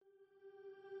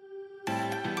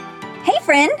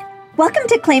friend. Welcome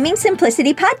to Claiming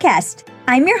Simplicity podcast.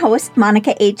 I'm your host,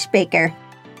 Monica H. Baker.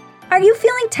 Are you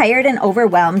feeling tired and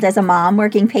overwhelmed as a mom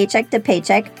working paycheck to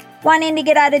paycheck, wanting to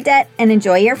get out of debt and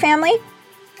enjoy your family?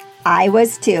 I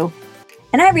was too.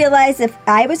 And I realized if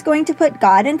I was going to put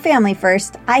God and family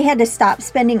first, I had to stop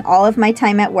spending all of my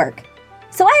time at work.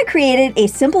 So I created a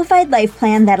simplified life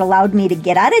plan that allowed me to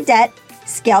get out of debt,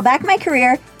 scale back my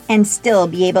career, and still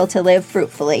be able to live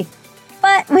fruitfully.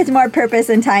 But with more purpose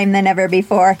and time than ever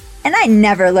before, and I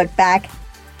never looked back.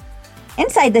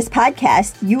 Inside this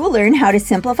podcast, you will learn how to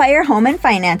simplify your home and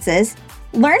finances,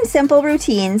 learn simple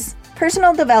routines,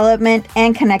 personal development,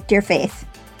 and connect your faith.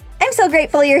 I'm so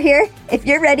grateful you're here. If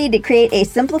you're ready to create a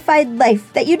simplified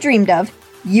life that you dreamed of,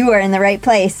 you are in the right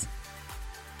place.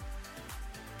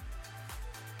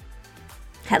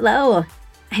 Hello.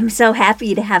 I'm so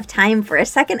happy to have time for a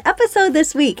second episode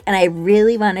this week, and I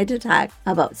really wanted to talk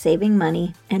about saving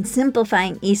money and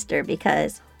simplifying Easter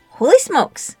because, holy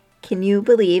smokes, can you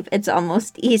believe it's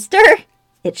almost Easter?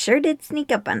 It sure did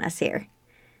sneak up on us here.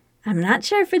 I'm not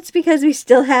sure if it's because we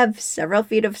still have several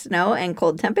feet of snow and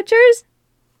cold temperatures,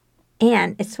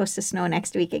 and it's supposed to snow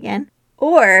next week again,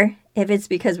 or if it's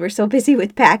because we're so busy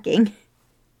with packing.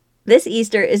 This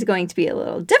Easter is going to be a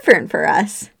little different for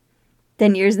us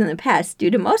than years in the past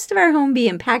due to most of our home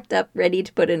being packed up ready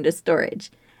to put into storage,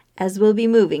 as we'll be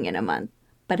moving in a month.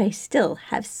 But I still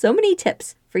have so many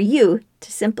tips for you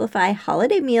to simplify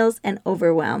holiday meals and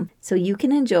overwhelm so you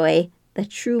can enjoy the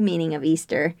true meaning of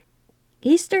Easter.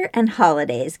 Easter and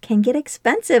holidays can get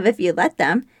expensive if you let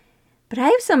them, but I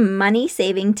have some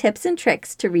money-saving tips and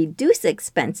tricks to reduce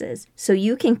expenses so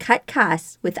you can cut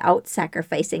costs without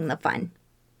sacrificing the fun.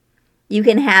 You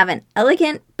can have an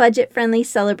elegant, budget-friendly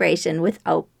celebration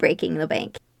without breaking the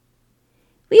bank.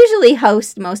 We usually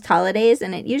host most holidays,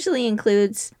 and it usually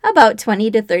includes about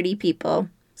 20 to 30 people.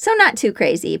 So not too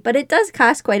crazy, but it does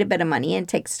cost quite a bit of money and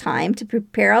takes time to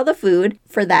prepare all the food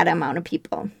for that amount of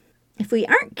people. If we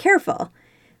aren't careful,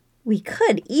 we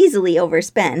could easily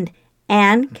overspend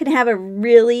and could have a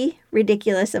really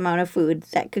ridiculous amount of food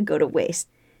that could go to waste.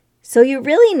 So you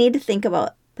really need to think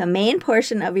about the main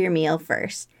portion of your meal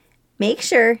first. Make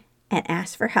sure and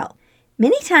ask for help.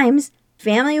 Many times,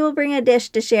 family will bring a dish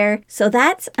to share, so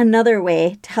that's another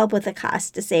way to help with the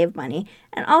cost to save money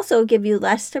and also give you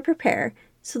less to prepare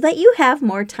so that you have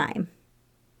more time.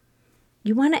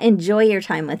 You want to enjoy your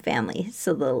time with family,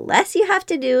 so the less you have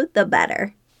to do, the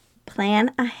better.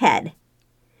 Plan ahead.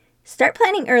 Start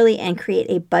planning early and create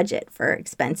a budget for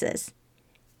expenses.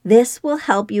 This will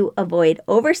help you avoid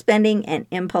overspending and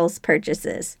impulse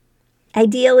purchases.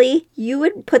 Ideally, you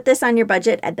would put this on your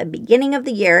budget at the beginning of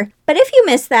the year, but if you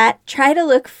miss that, try to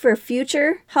look for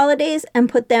future holidays and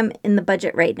put them in the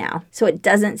budget right now so it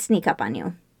doesn't sneak up on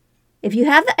you. If you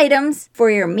have the items for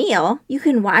your meal, you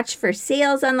can watch for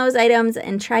sales on those items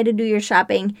and try to do your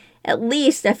shopping at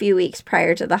least a few weeks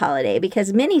prior to the holiday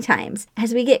because many times,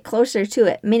 as we get closer to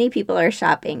it, many people are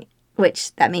shopping,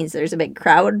 which that means there's a big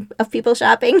crowd of people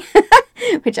shopping,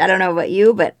 which I don't know about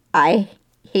you, but I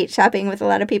hate shopping with a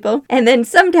lot of people. And then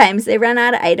sometimes they run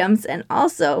out of items, and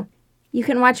also you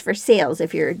can watch for sales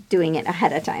if you're doing it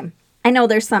ahead of time. I know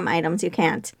there's some items you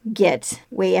can't get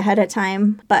way ahead of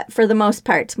time, but for the most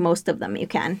part, most of them you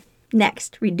can.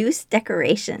 Next, reduce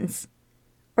decorations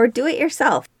or do it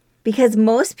yourself because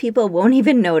most people won't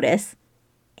even notice.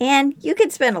 And you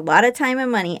could spend a lot of time and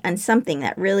money on something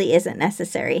that really isn't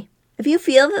necessary. If you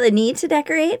feel the need to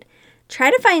decorate,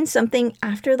 try to find something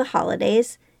after the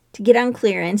holidays to get on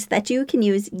clearance that you can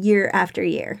use year after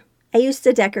year. I used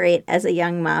to decorate as a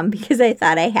young mom because I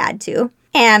thought I had to,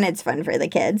 and it's fun for the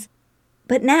kids.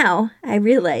 But now I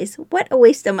realize what a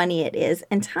waste of money it is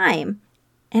and time,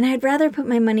 and I'd rather put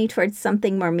my money towards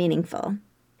something more meaningful.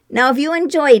 Now, if you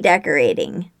enjoy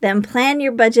decorating, then plan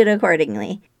your budget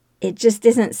accordingly. It just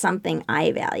isn't something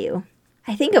I value.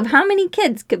 I think of how many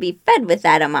kids could be fed with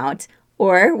that amount,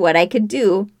 or what I could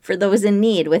do for those in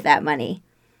need with that money.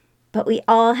 But we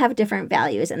all have different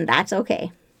values, and that's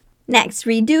okay. Next,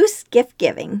 reduce gift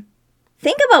giving.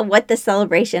 Think about what the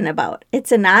celebration about.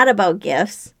 It's not about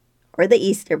gifts or the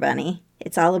Easter bunny.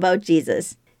 It's all about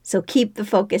Jesus. So keep the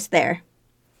focus there.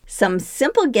 Some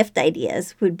simple gift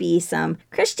ideas would be some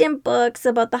Christian books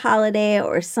about the holiday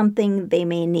or something they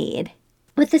may need.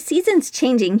 With the seasons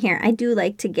changing here, I do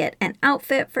like to get an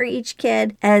outfit for each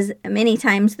kid, as many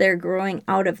times they're growing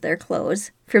out of their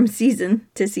clothes from season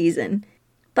to season.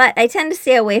 But I tend to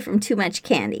stay away from too much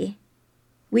candy.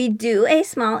 We do a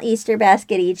small Easter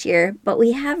basket each year, but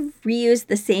we have reused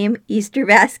the same Easter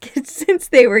baskets since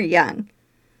they were young.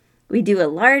 We do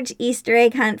a large Easter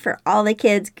egg hunt for all the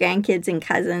kids, grandkids, and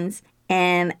cousins,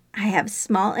 And I have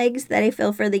small eggs that I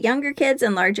fill for the younger kids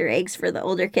and larger eggs for the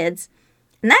older kids.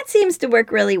 And that seems to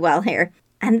work really well here.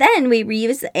 And then we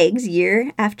reuse the eggs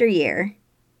year after year.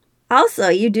 Also,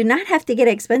 you do not have to get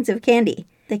expensive candy.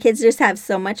 The kids just have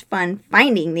so much fun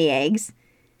finding the eggs.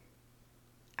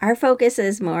 Our focus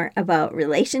is more about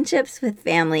relationships with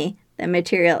family than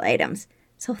material items.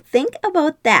 So think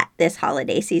about that this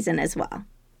holiday season as well.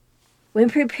 When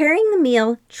preparing the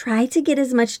meal, try to get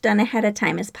as much done ahead of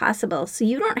time as possible so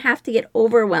you don't have to get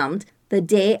overwhelmed the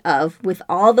day of with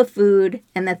all the food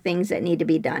and the things that need to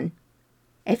be done.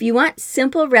 If you want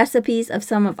simple recipes of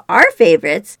some of our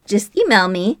favorites, just email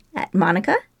me at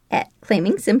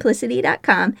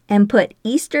monica@claimingsimplicity.com and put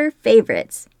Easter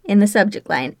favorites in the subject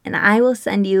line, and I will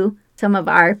send you some of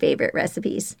our favorite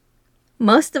recipes.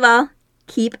 Most of all,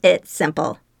 keep it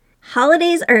simple.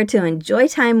 Holidays are to enjoy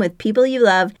time with people you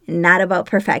love and not about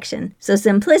perfection. So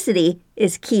simplicity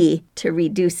is key to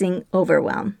reducing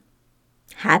overwhelm.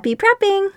 Happy prepping!